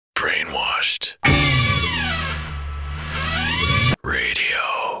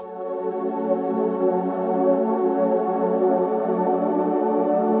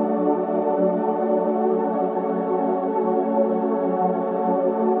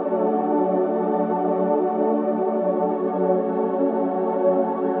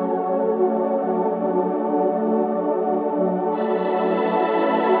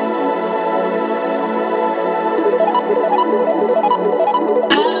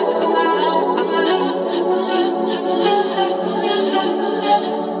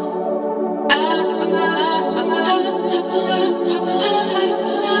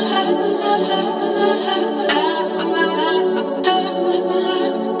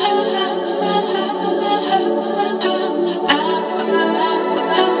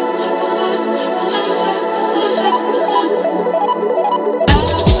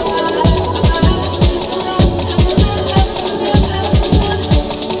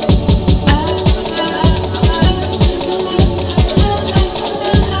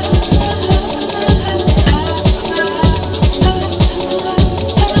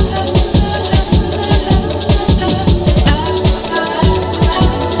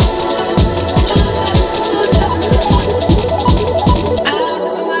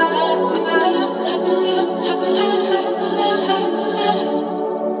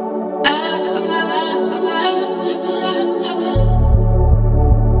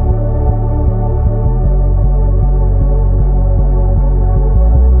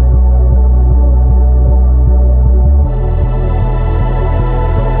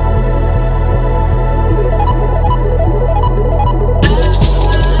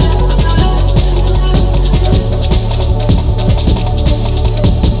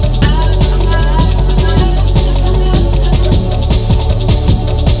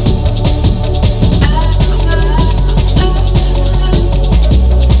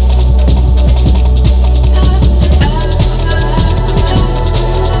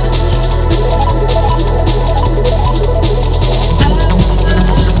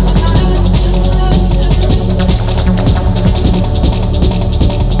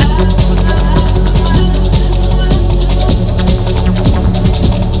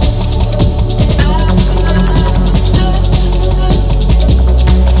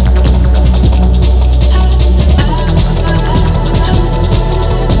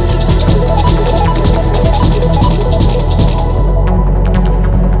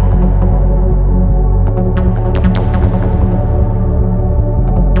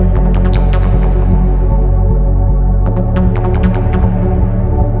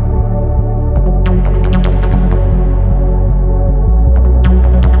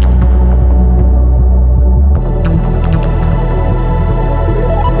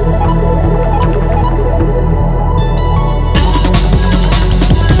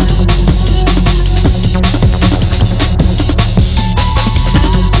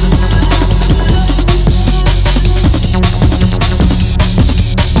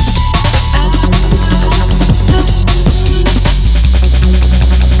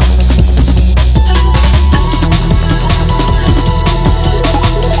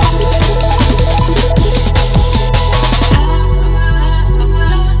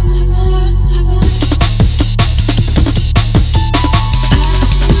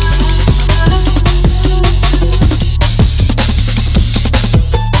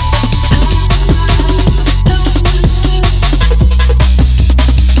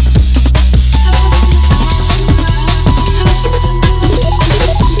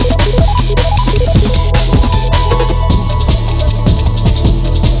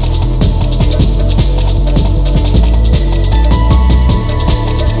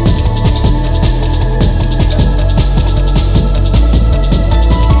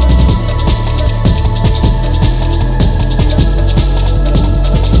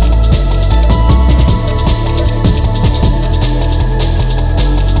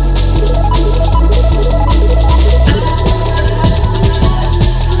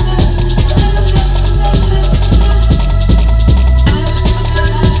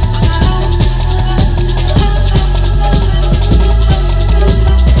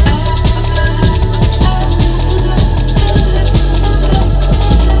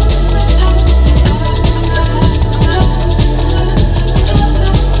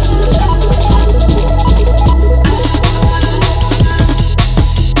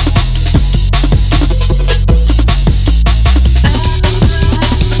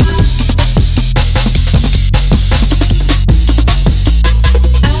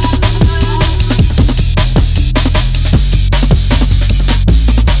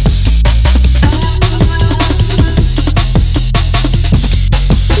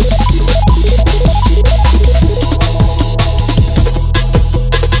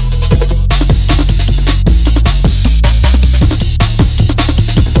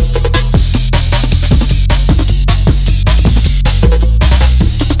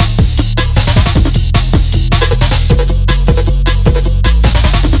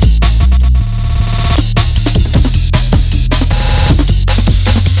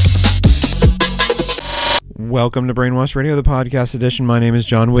Welcome to Brainwash Radio, the podcast edition. My name is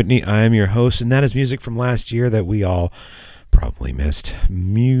John Whitney. I am your host, and that is music from last year that we all probably missed.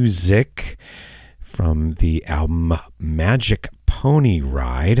 Music from the album Magic Pony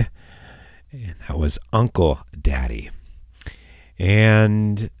Ride, and that was Uncle Daddy.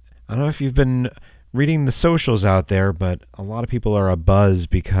 And I don't know if you've been reading the socials out there, but a lot of people are abuzz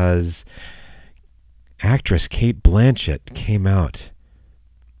because actress Cate Blanchett came out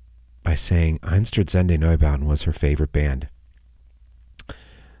by saying Einstürzende Neubauten was her favorite band.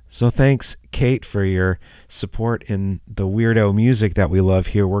 So thanks, Kate, for your support in the weirdo music that we love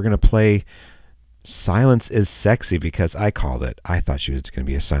here. We're going to play Silence is Sexy because I called it. I thought she was going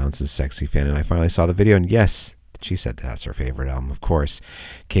to be a Silence is Sexy fan, and I finally saw the video, and yes, she said that's her favorite album, of course.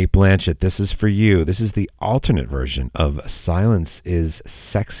 Cate Blanchett, this is for you. This is the alternate version of Silence is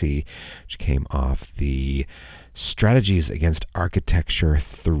Sexy, which came off the Strategies Against Architecture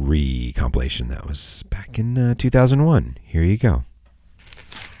 3 compilation. That was back in 2001. Here you go.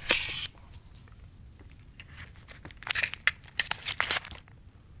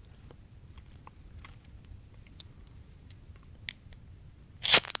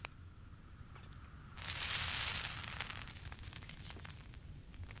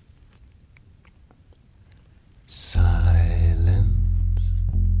 Silence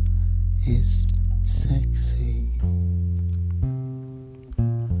is sexy.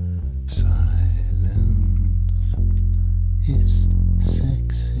 Silence is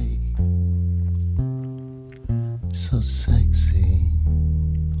sexy. So sexy.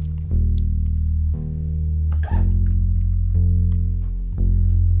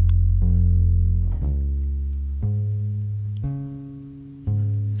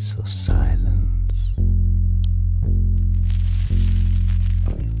 So silence.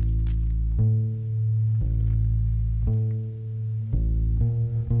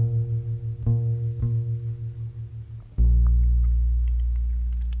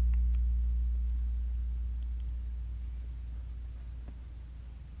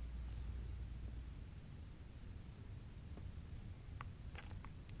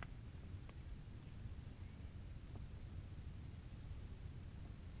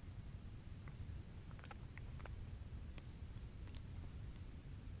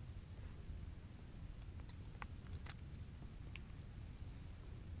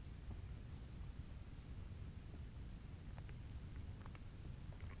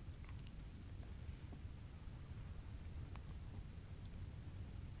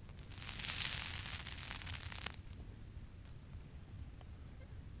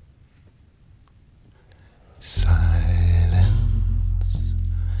 Silence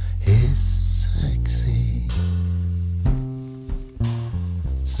is sexy.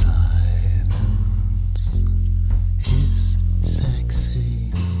 Silence is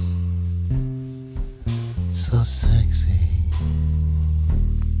sexy. So sexy.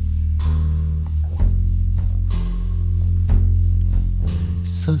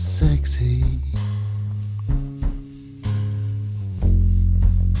 So sexy.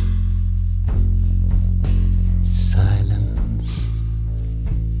 Silence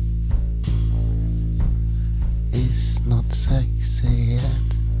is not sexy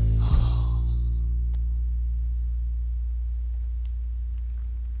at all.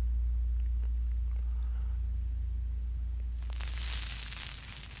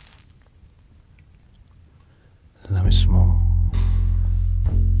 L'amour,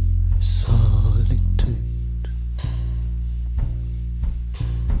 Solitude,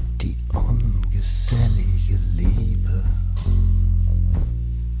 die ungesellige Liebe,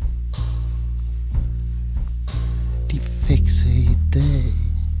 die fixe Idee,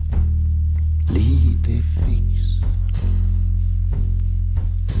 Liebe fix.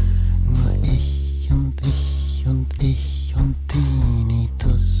 Nur ich und ich und ich und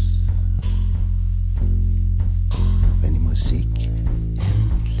Tinnitus. Wenn die Musik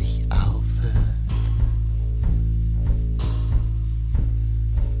endlich aufhört,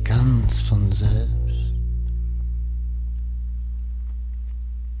 ganz von selbst.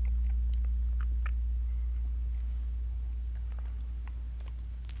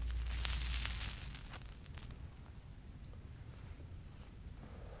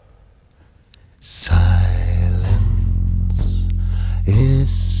 Silence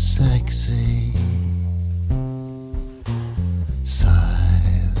is sexy.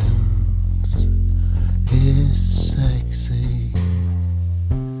 Silence is sexy.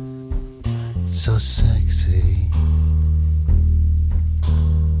 So sexy.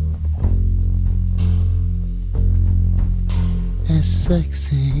 As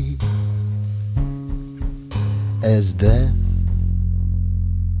sexy as death.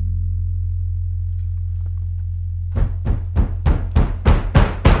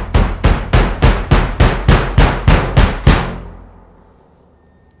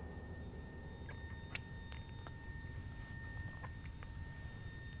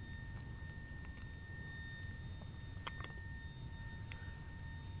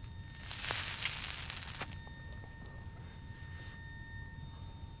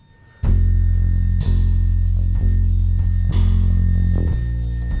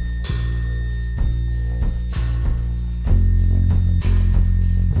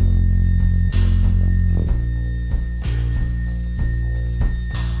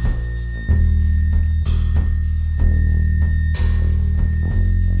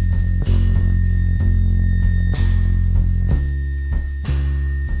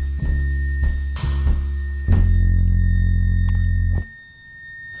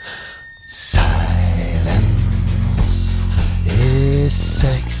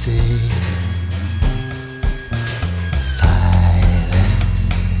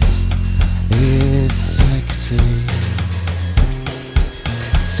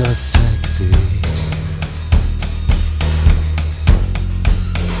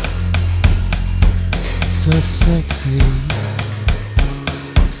 sexy.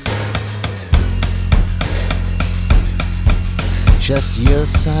 Just your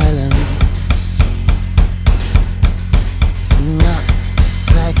silence is not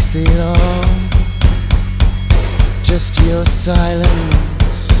sexy at all. Just your silence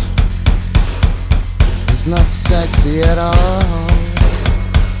is not sexy at all.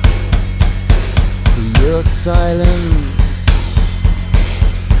 Your silence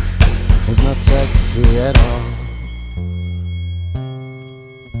is not sexy at all.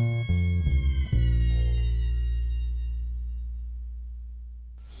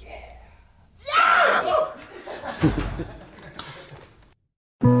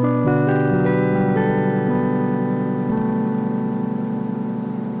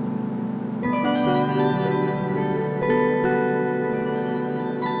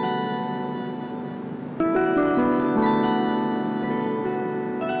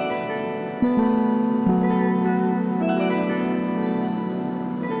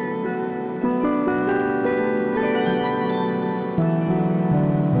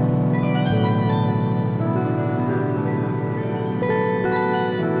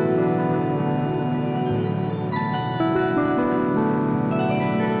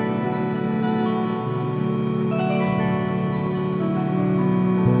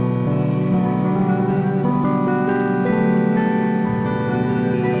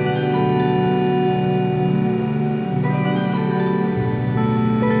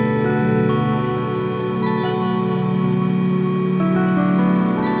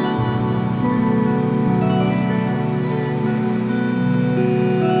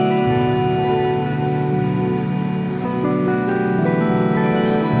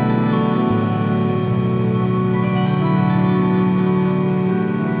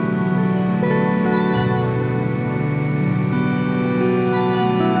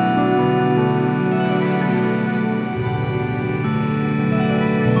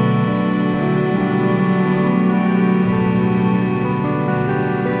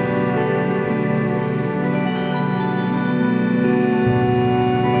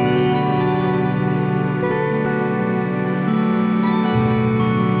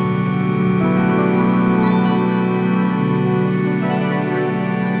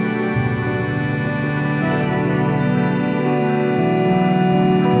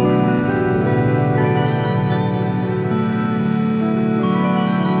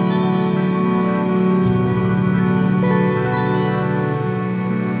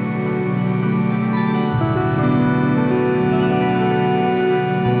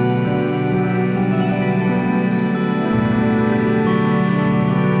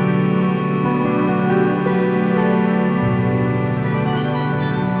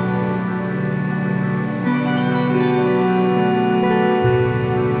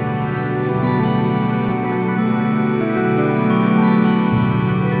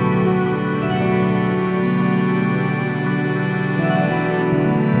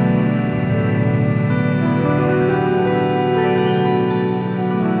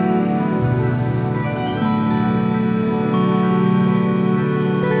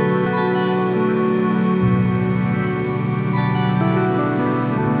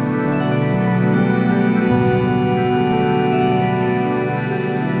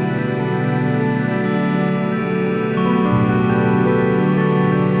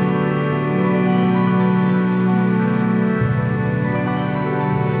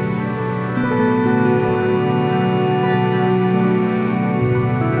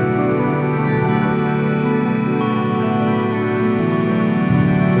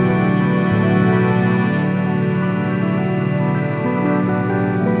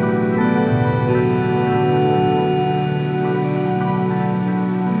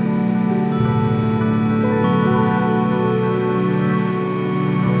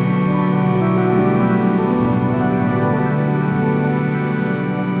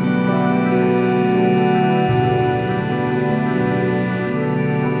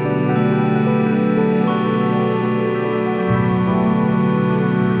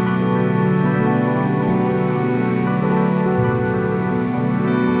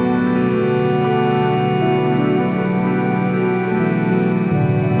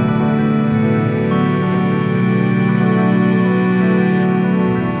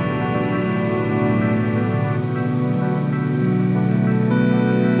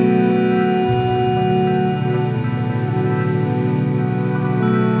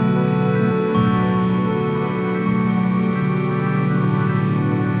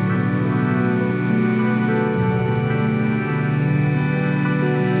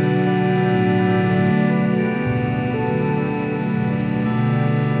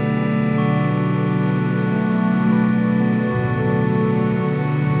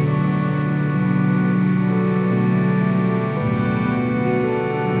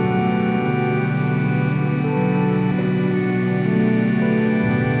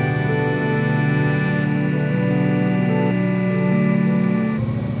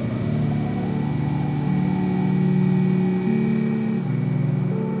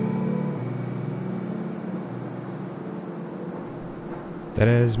 That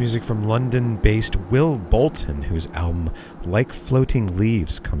is music from London-based Will Bolton, whose album Like Floating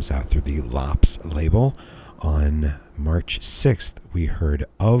Leaves comes out through the Lops label. On March 6th, we heard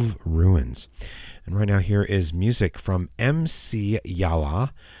Of Ruins. And right now here is music from MC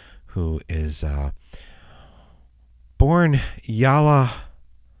Yala, who is born Yala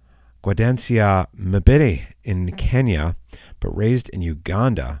Gaudensia Mbiri in Kenya, but raised in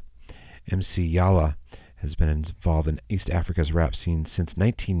Uganda. MC Yala has been involved in East Africa's rap scene since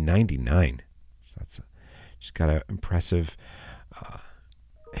 1999. So she's got an impressive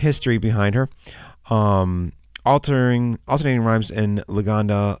history behind her. Alternating rhymes in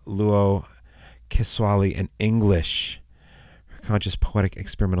Luganda, Luo, Kiswahili, and English. Her conscious, poetic,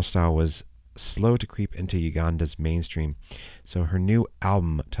 experimental style was slow to creep into Uganda's mainstream. So her new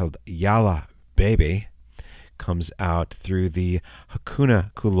album, titled Yala Baby, comes out through the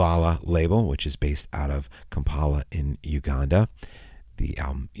Hakuna Kulala label, which is based out of Kampala in Uganda. The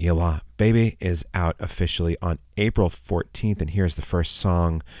album Yala Baby is out officially on April 14th, and here's the first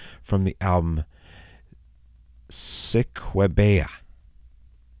song from the album, Sikwebea.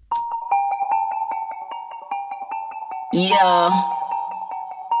 Yo,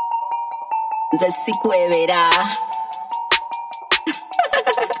 the Sikwebea.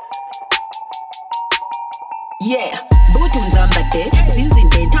 Yeah, butunza mbate,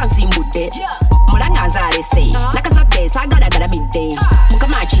 zinzinde ntansi mbude. Mulangaza rese, nakazade sagaragara midde.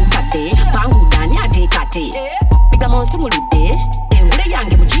 Mukamachi mpade, panguda nyate kate. Bigamo nsumulude, engule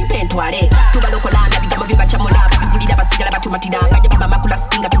yange mujimpe ntwale. Tubalokolana bigamo bibachamula, bibulira basigala batumatira. Ngaje baba makula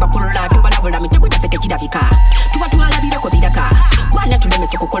stinga tubakulula, tubalabula mitego jafete kirabika. Tubatwala biroko bidaka, wana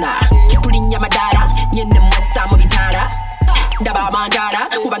tulemese kukola. Tulinya madala, nyenne mwasa mu bitala. Ndaba mandala,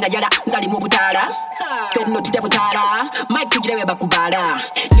 kubanga yala nzali mu butala. Fenno tudya butala, Mike tujirewe bakubala.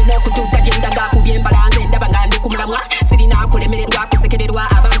 Nina kutuka jendaga kubyembala nze ndaba nga ndi kumulamwa. Sirina kulemererwa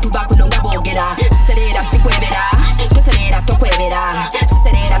kusekererwa abantu bakunonga bogera. Serera sikwebera, toserera tokwebera.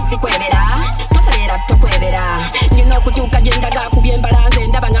 Serera sikwebera, toserera tokwebera. Nina kutuka jendaga kubyembala nze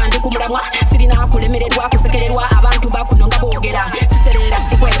ndaba nga ndi kumulamwa. Sirina kulemererwa kusekererwa abantu bakunonga bogera. Serera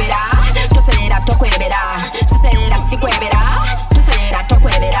sikwebera, toserera tokwebera. Serera sikwebera, toserera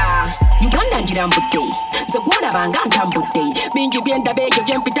tokwebera. Uganda njirambudde, ze gwolabanga ntambudde. Bingi byenda beyo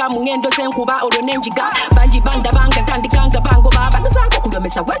gyempita mu ngendo z'enkuba olwo n'enjiga. Bangi bandabanga tandikanga bangoba bagezaako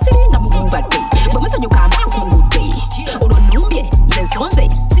kulomesa wesiringa mu bubadde. Bwe musanyuka mba nkungudde, olwo nnumbye ze nsonze.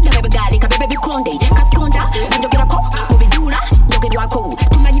 Siddabe begalika bebe bikonde, kasikonda banjogerako mu biduula njogerwako.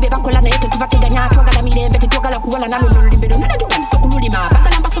 Tumanyi be bakola naye tetubateganya, twagala mirembe tetwagala kuwala nalo n'olulimi lwonna tutandise okululima.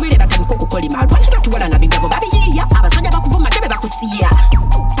 Bagala mbasobere batandika okukolima, lwaki batuwala na bigabo babiyiiya. Abasajja bakuvuma tebe bakusiya.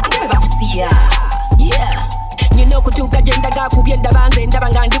 Yeah, you know kutuka jendaga kubyenda banze ndaba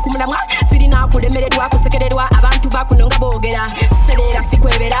nga ndi kumulamwa. Sirina kulemererwa kusekererwa abantu bakunonga bogera. Serera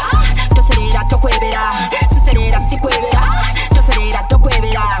sikwebera, toserera tokwebera. Serera sikwebera, toserera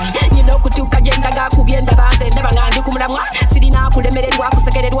tokwebera. You know kutuka jendaga kubyenda banze ndaba nga ndi kumulamwa. Sirina kulemererwa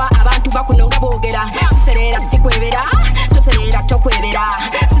kusekererwa abantu bakunonga bogera. Serera sikwebera, toserera tokwebera.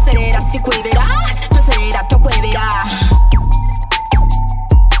 Serera sikwebera, toserera tokwebera.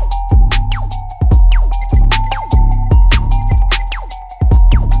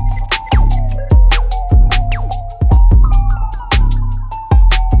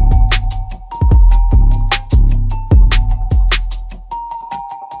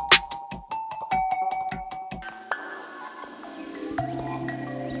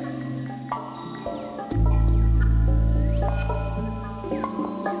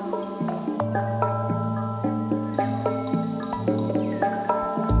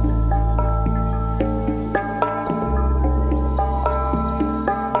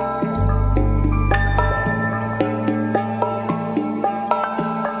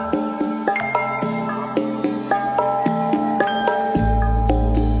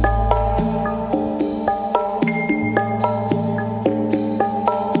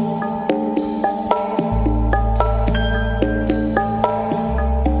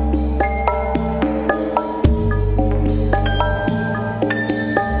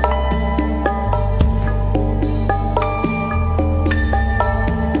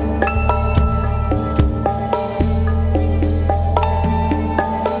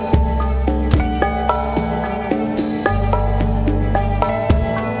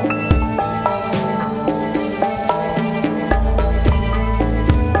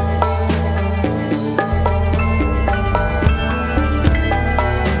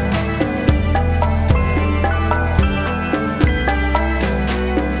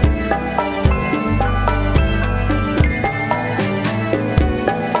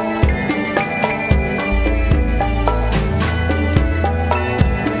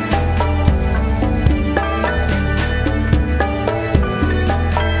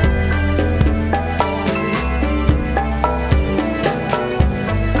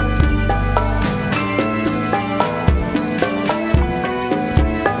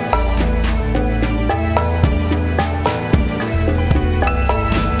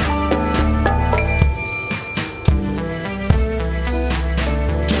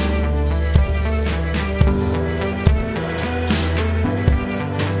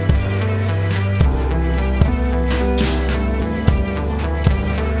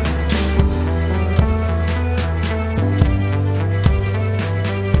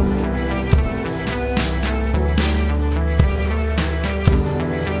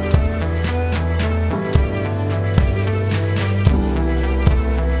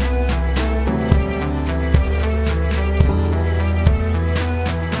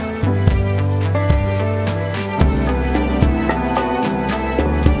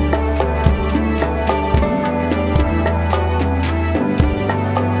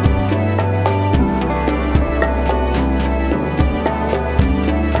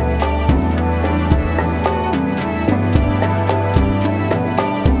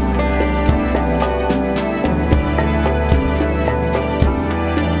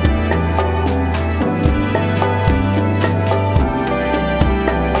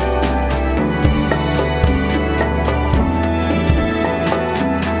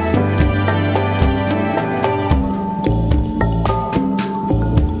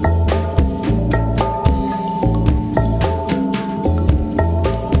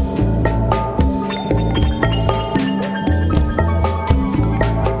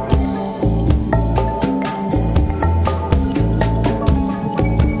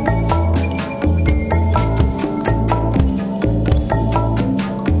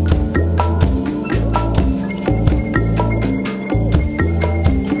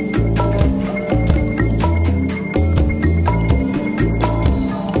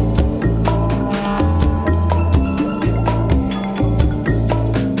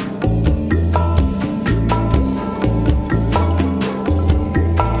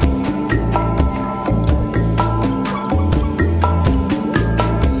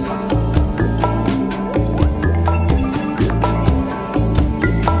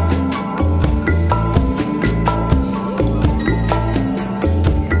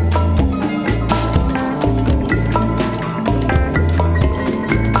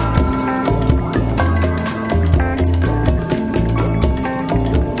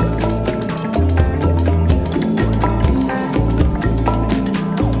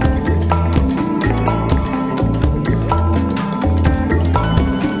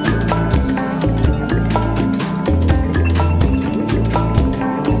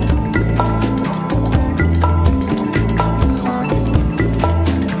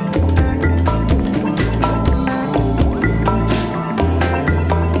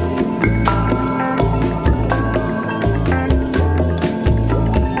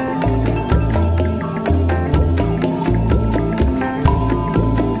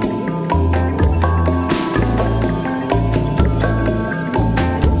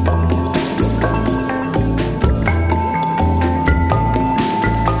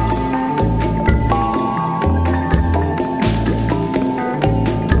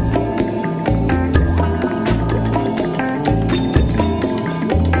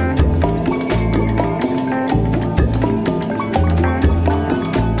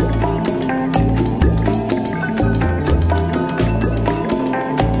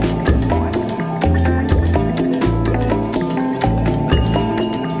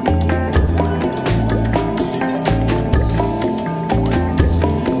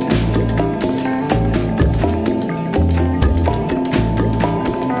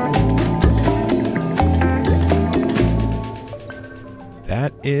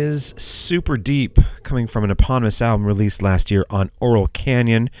 That is Super Deep, coming from an eponymous album released last year on Oral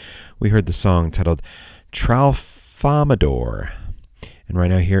Canyon. We heard the song titled Tralfamadore. And right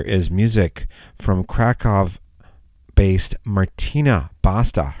now here is music from Krakow-based Martina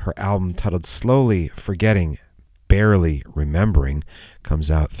Basta. Her album titled Slowly Forgetting, Barely Remembering comes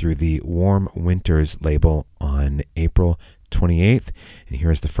out through the Warm Winters label on April 28th. And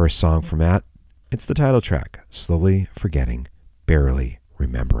here's the first song from that. It's the title track, Slowly Forgetting, Barely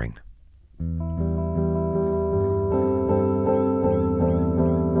Remembering.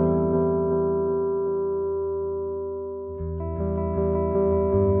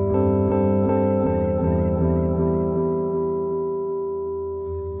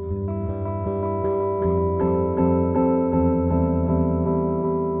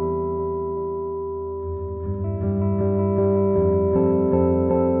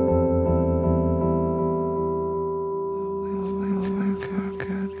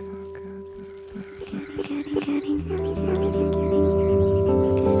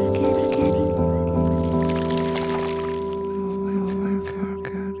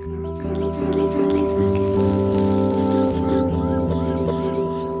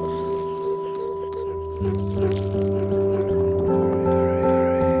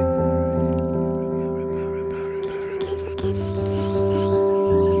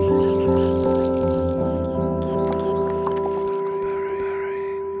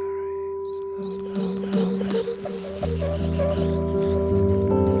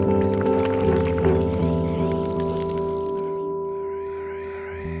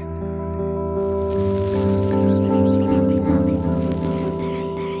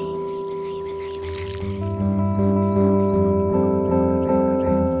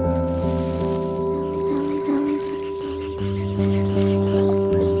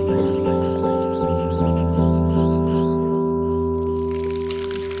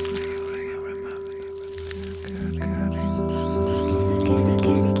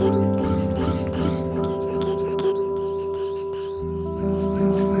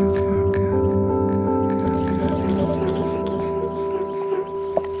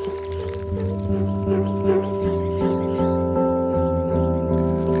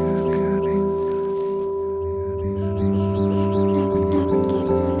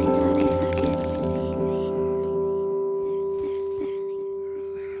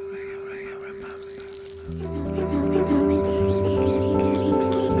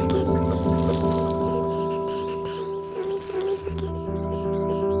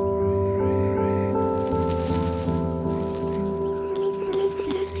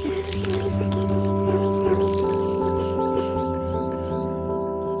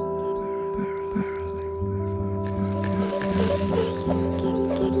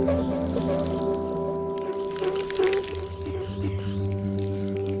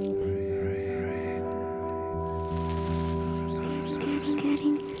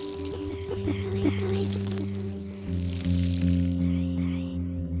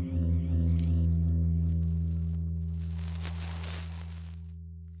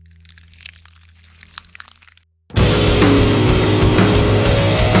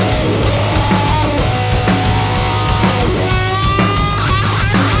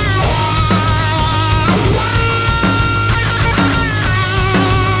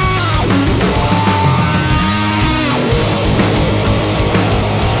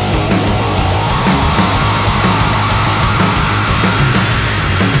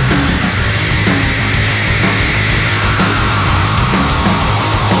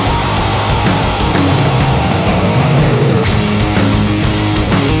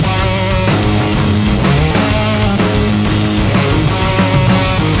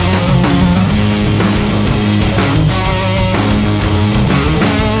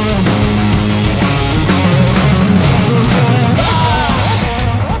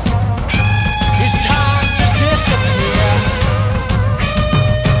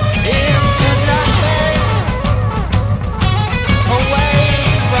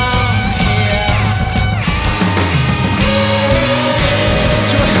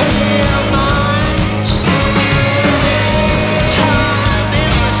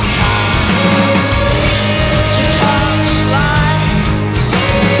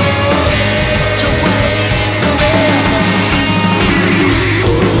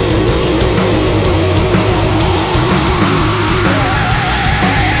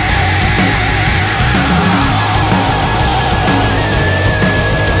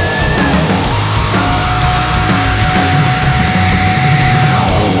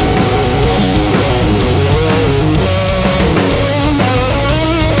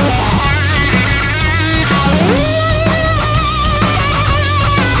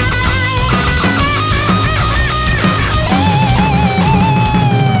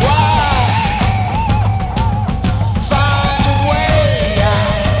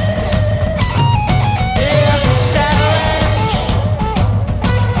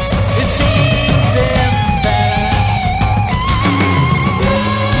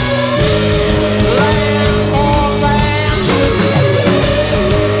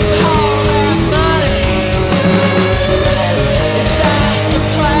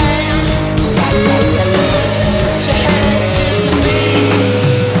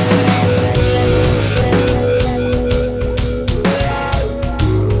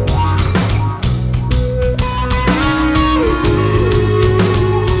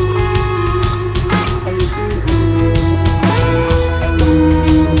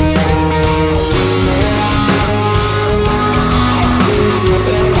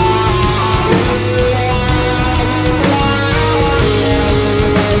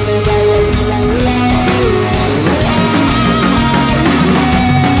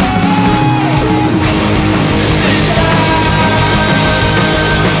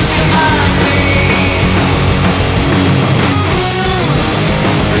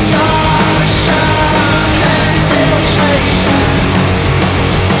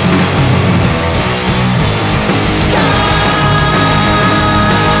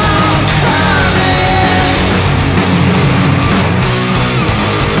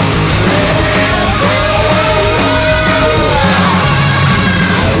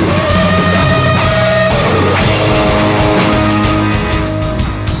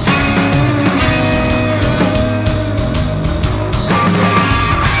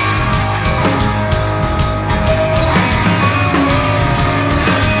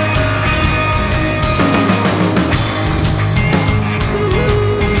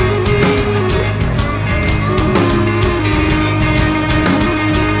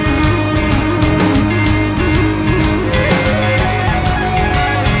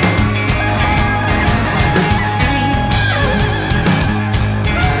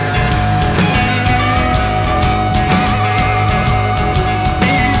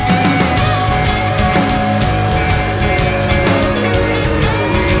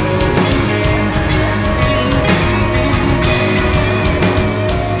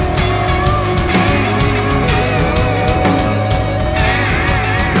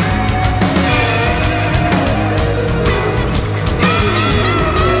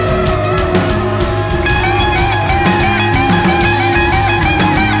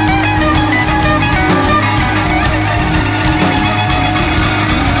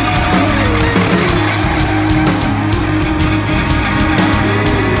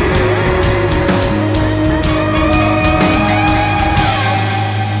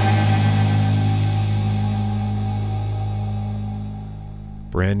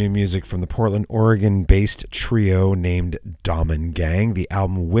 Brand new music from the Portland, Oregon-based trio named Damen Gang. The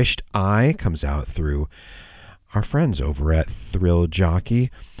album Wished I comes out through our friends over at Thrill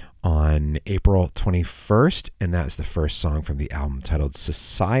Jockey on April 21st, and that's the first song from the album titled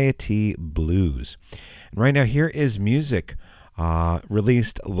Society Blues. And right now, here is music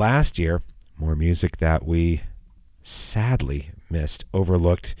released last year, more music that we sadly missed,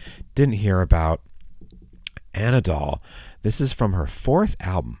 overlooked, didn't hear about. Anadol. This is from her fourth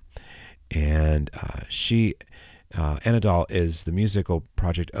album, and Anadol is the musical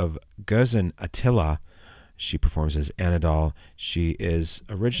project of Gözen Atilla. She performs as Anadol. She is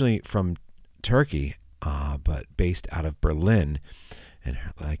originally from Turkey, but based out of Berlin. And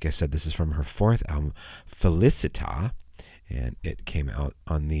like I said, this is from her fourth album, Felicita, and it came out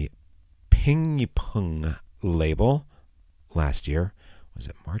on the Ping Pong label last year. Was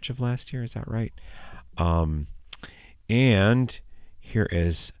it March of last year? Is that right? And here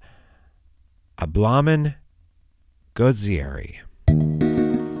is Ablamen Godzieri.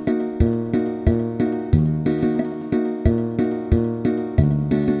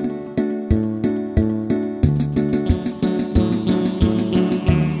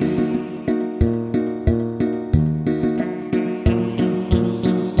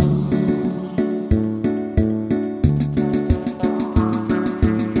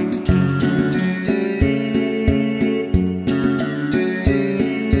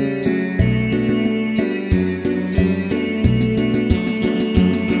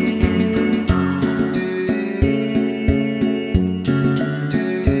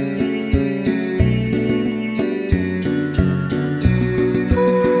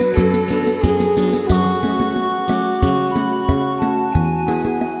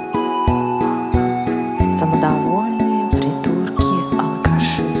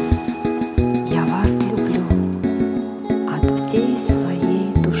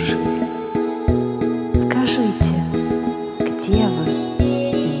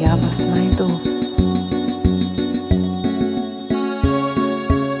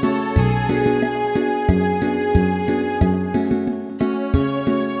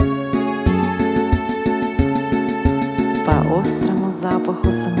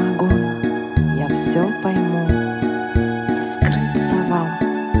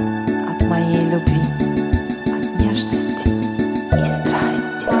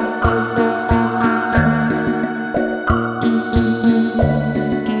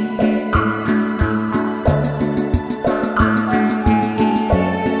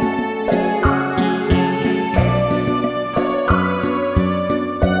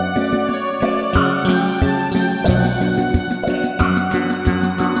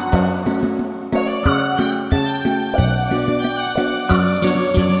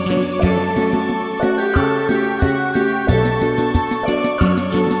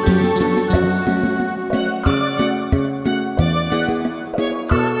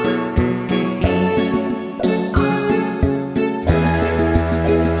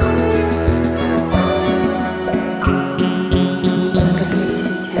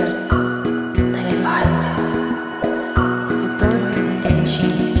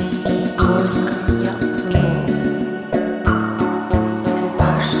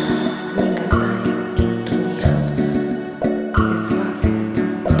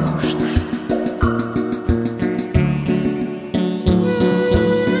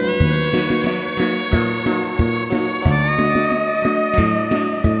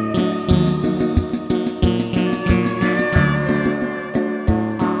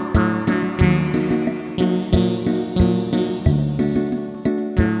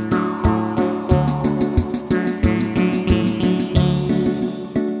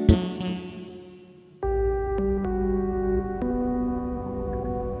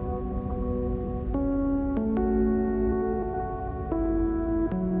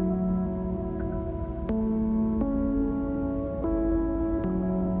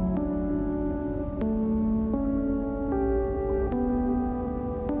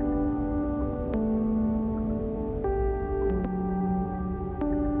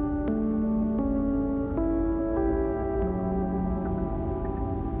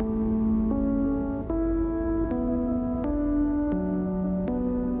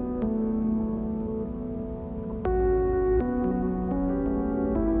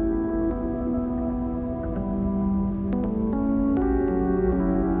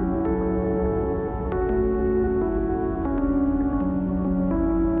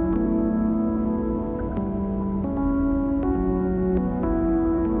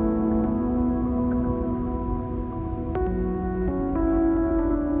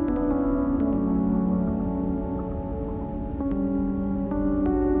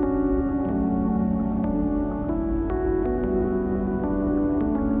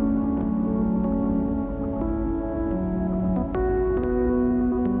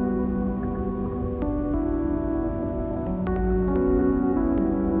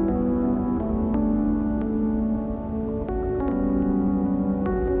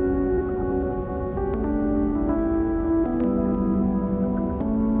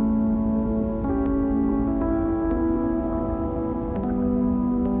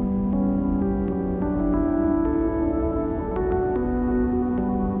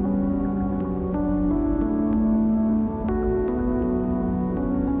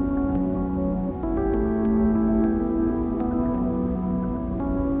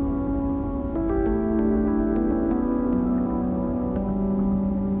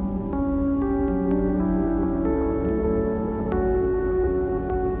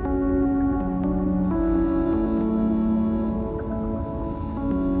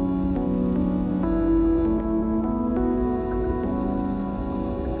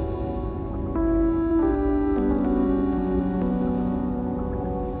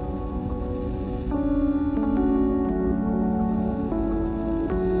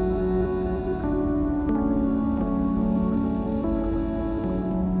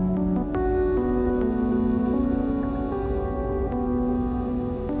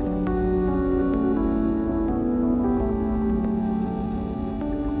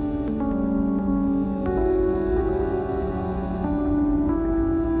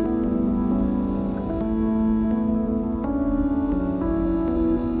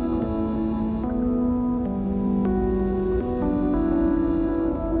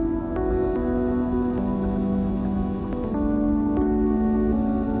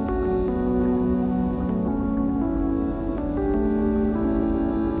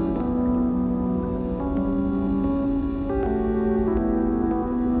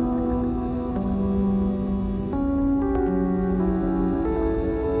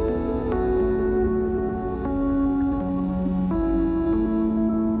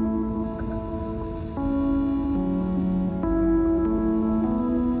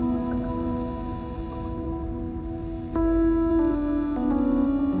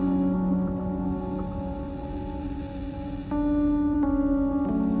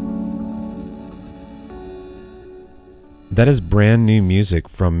 That is brand new music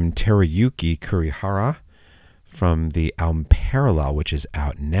from Teruyuki Kurihara from the album Parallel, which is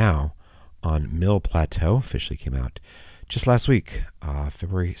out now on Mill Plateau. Officially came out just last week,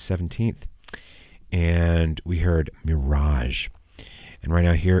 February 17th. And we heard Mirage. And right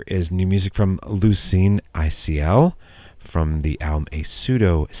now here is new music from Lucine ICL from the album A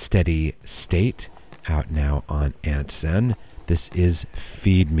Pseudo Steady State, out now on Antzen. This is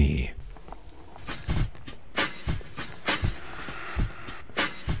Feed Me.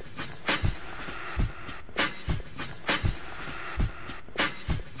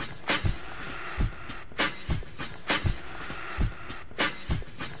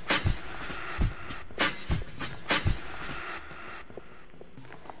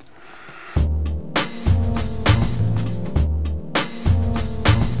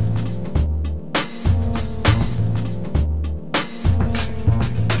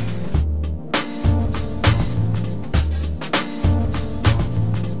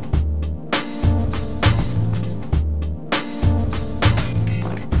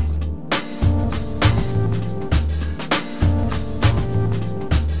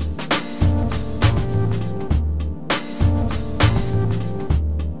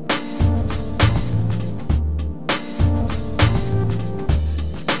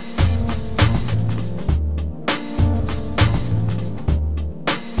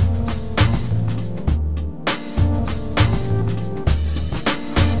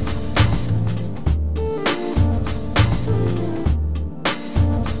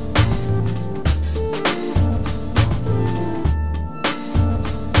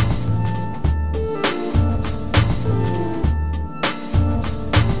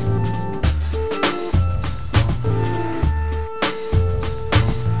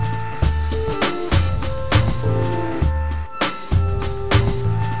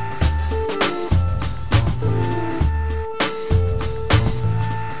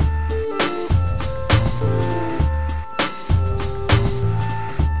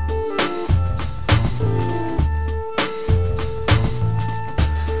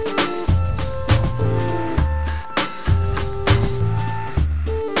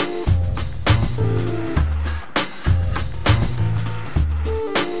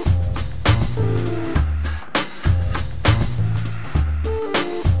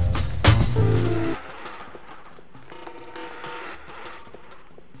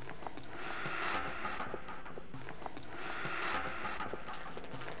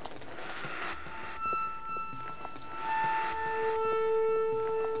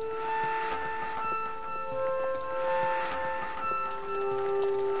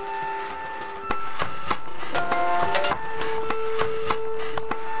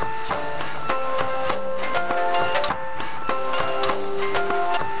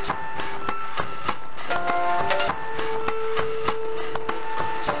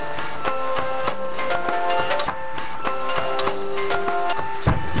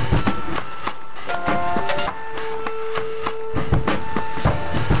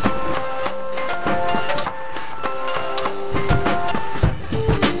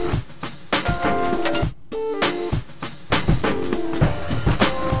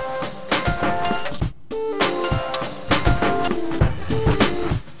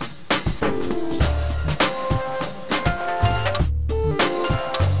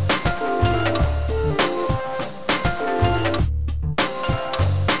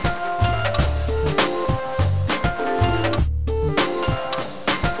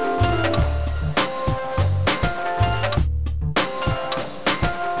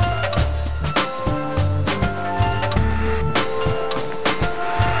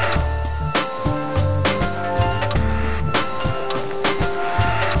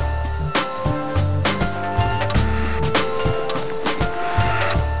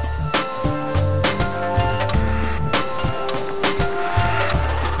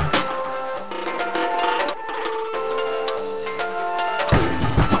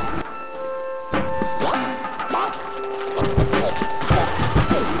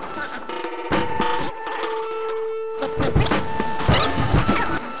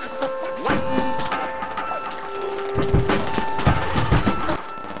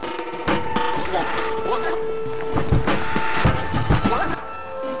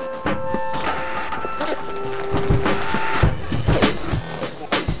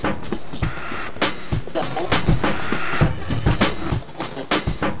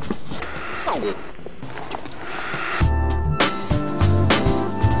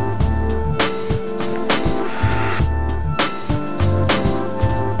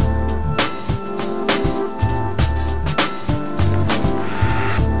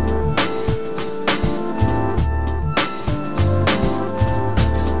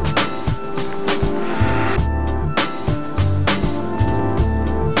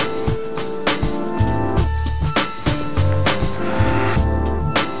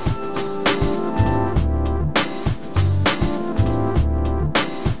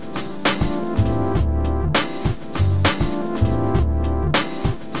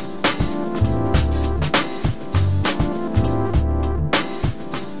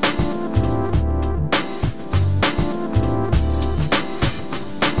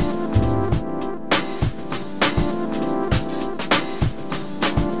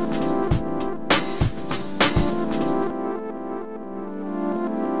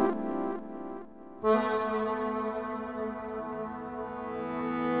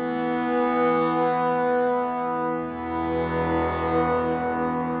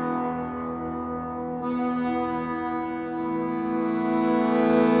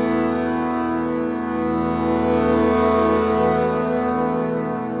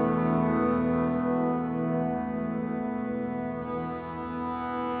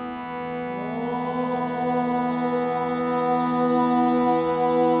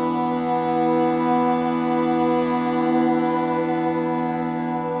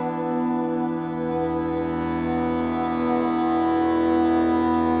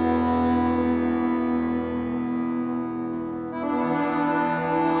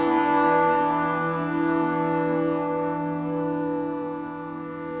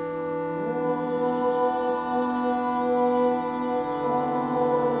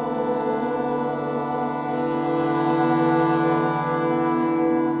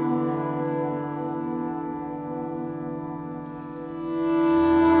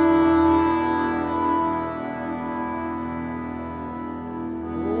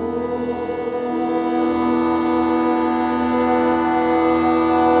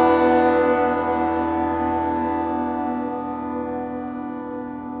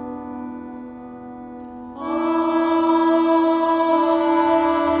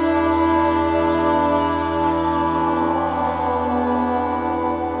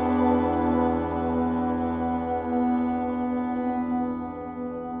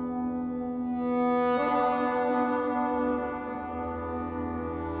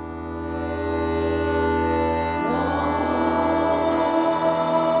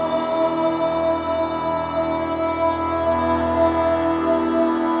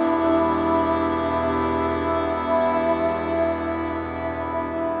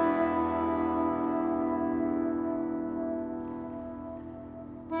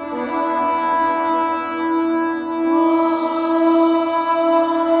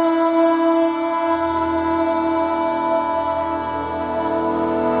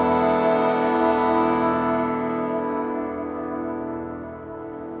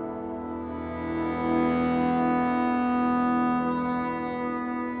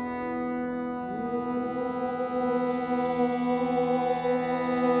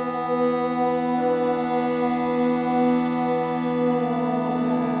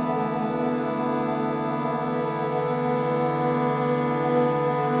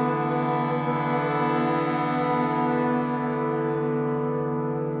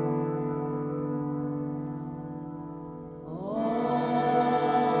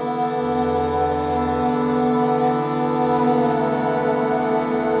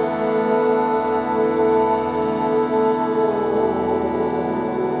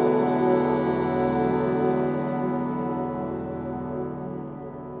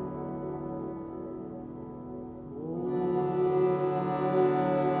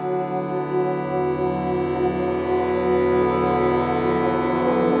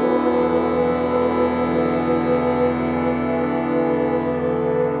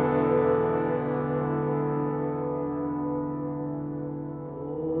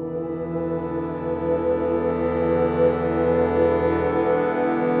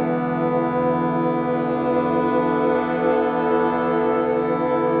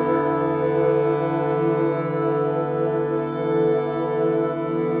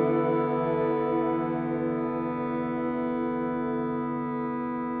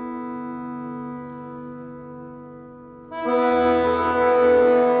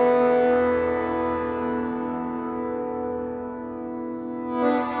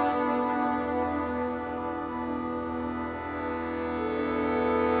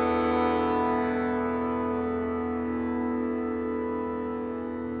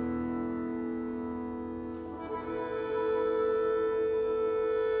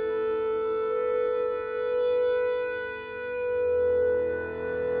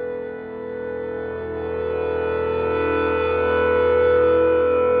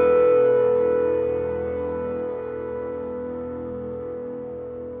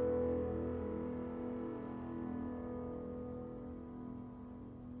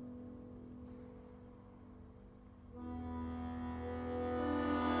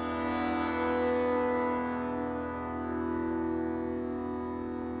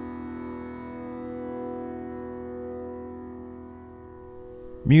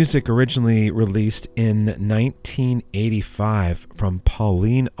 Music originally released in 1985 from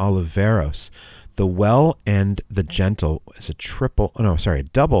Pauline Oliveros. The Well and the Gentle is a double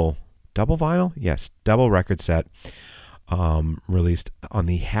vinyl? Yes, double record set released on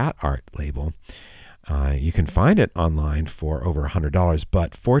the Hat Art label. You can find it online for over $100,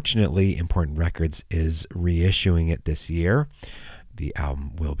 but fortunately, Important Records is reissuing it this year. The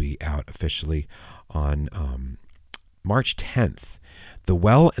album will be out officially on March 10th. The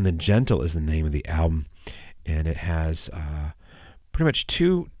Well and the Gentle is the name of the album, and it has pretty much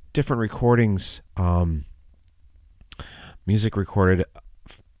two different recordings. Music recorded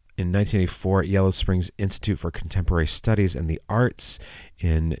in 1984 at Yellow Springs Institute for Contemporary Studies and the Arts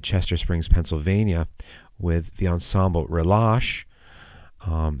in Chester Springs, Pennsylvania, with the ensemble Relâche.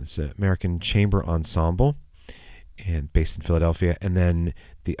 It's an American chamber ensemble and based in Philadelphia. And then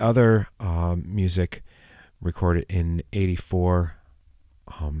the other music recorded in 84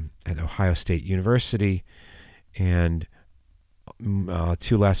 at Ohio State University, and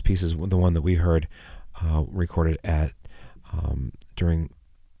two last pieces. The one that we heard recorded at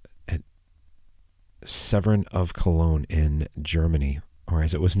Severn of Cologne in Germany, or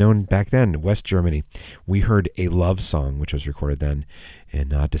as it was known back then, West Germany. We heard A Love Song, which was recorded then in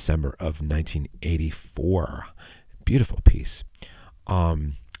December of 1984. Beautiful piece.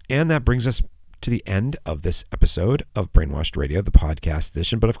 And that brings us to the end of this episode of Brainwashed Radio, the podcast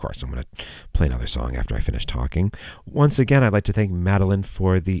edition. But of course, I'm going to play another song after I finish talking. Once again, I'd like to thank Madeline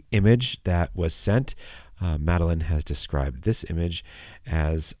for the image that was sent. Madeline has described this image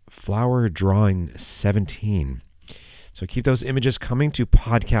as Flower Drawing 17. So keep those images coming to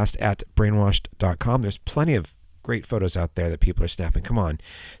podcast@brainwashed.com. There's plenty of great photos out there that people are snapping. Come on,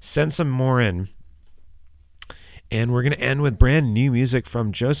 send some more in. And we're going to end with brand new music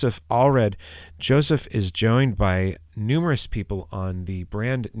from Joseph Allred. Joseph is joined by numerous people on the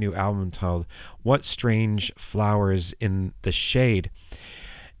brand new album titled What Strange Flowers in the Shade.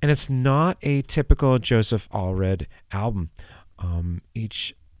 And it's not a typical Joseph Allred album.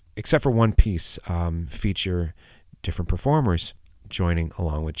 Each, except for one piece, feature different performers joining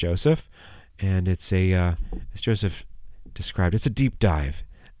along with Joseph. And it's as Joseph described, it's a deep dive.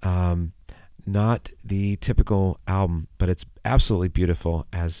 Not the typical album, but it's absolutely beautiful,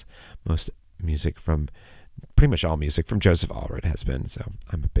 as most music from, pretty much all music from Joseph Allred has been. So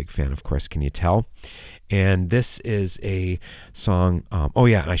I'm a big fan, of course, can you tell? And this is a song,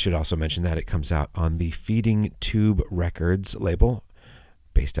 and I should also mention that it comes out on the Feeding Tube Records label,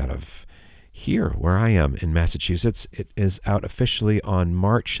 based out of here, where I am in Massachusetts. It is out officially on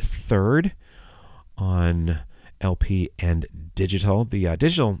March 3rd on LP and digital. The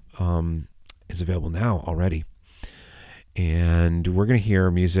digital is available now already. And we're going to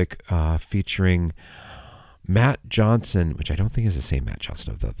hear music featuring Matt Johnson, which I don't think is the same Matt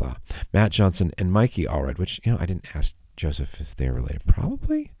Johnson of the Matt Johnson and Mikey Allred, which, I didn't ask Joseph if they're related.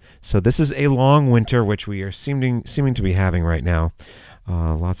 Probably. So this is A Long Winter, which we are seeming to be having right now.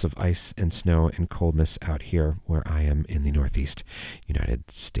 Lots of ice and snow and coldness out here where I am in the Northeast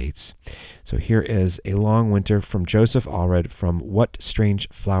United States. So here is A Long Winter from Joseph Allred from What Strange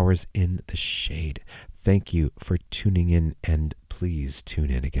Flowers in the Shade. Thank you for tuning in, and please tune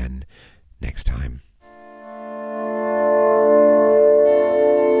in again next time.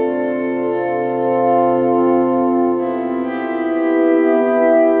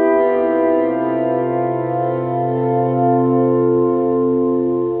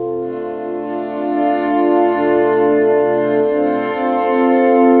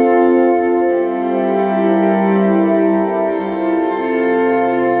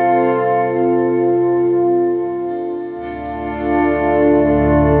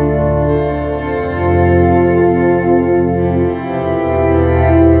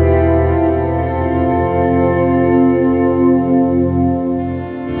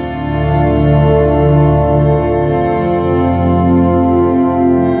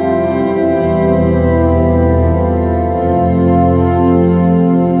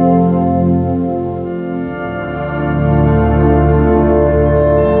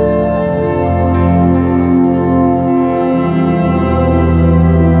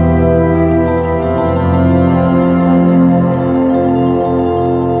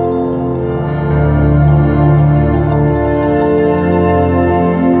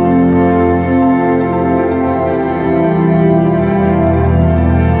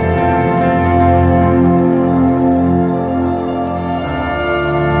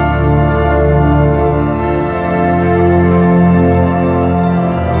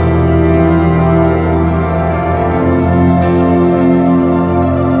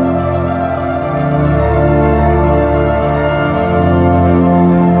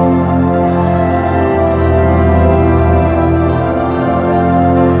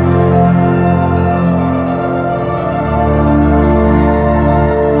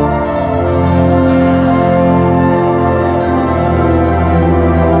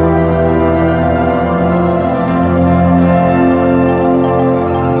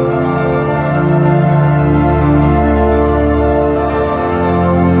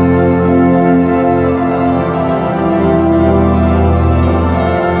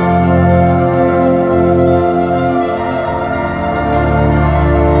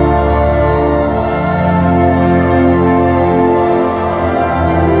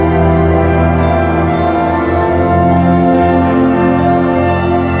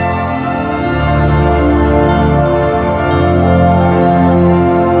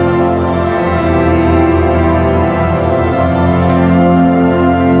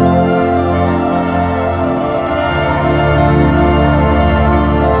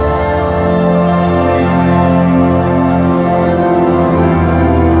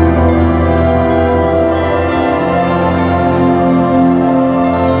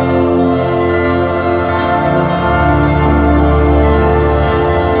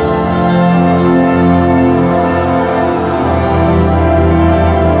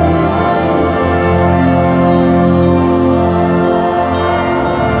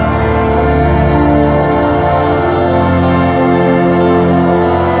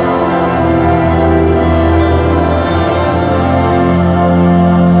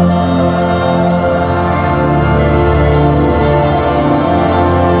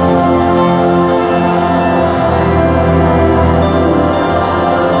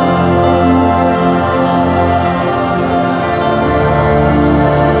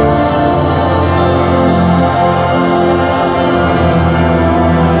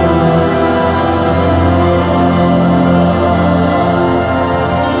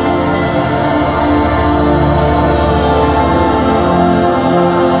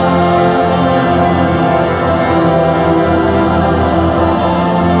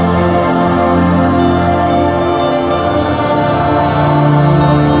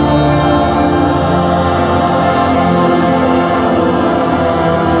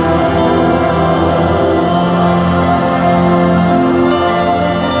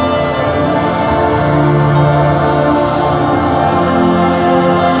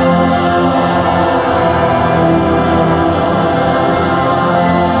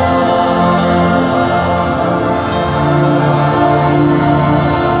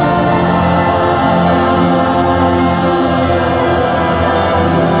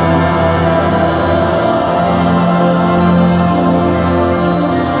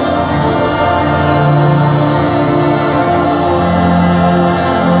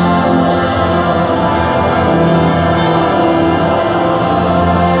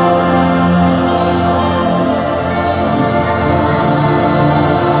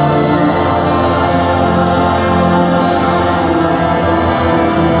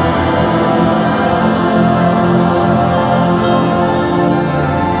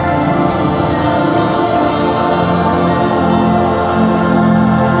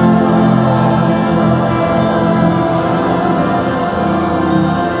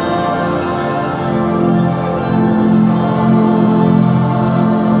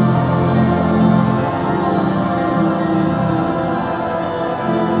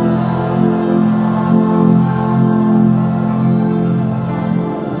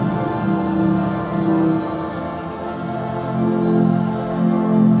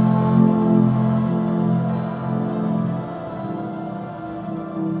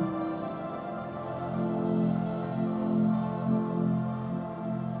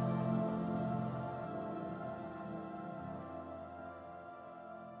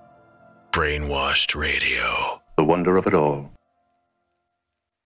 Brainwashed Radio. The wonder of it all.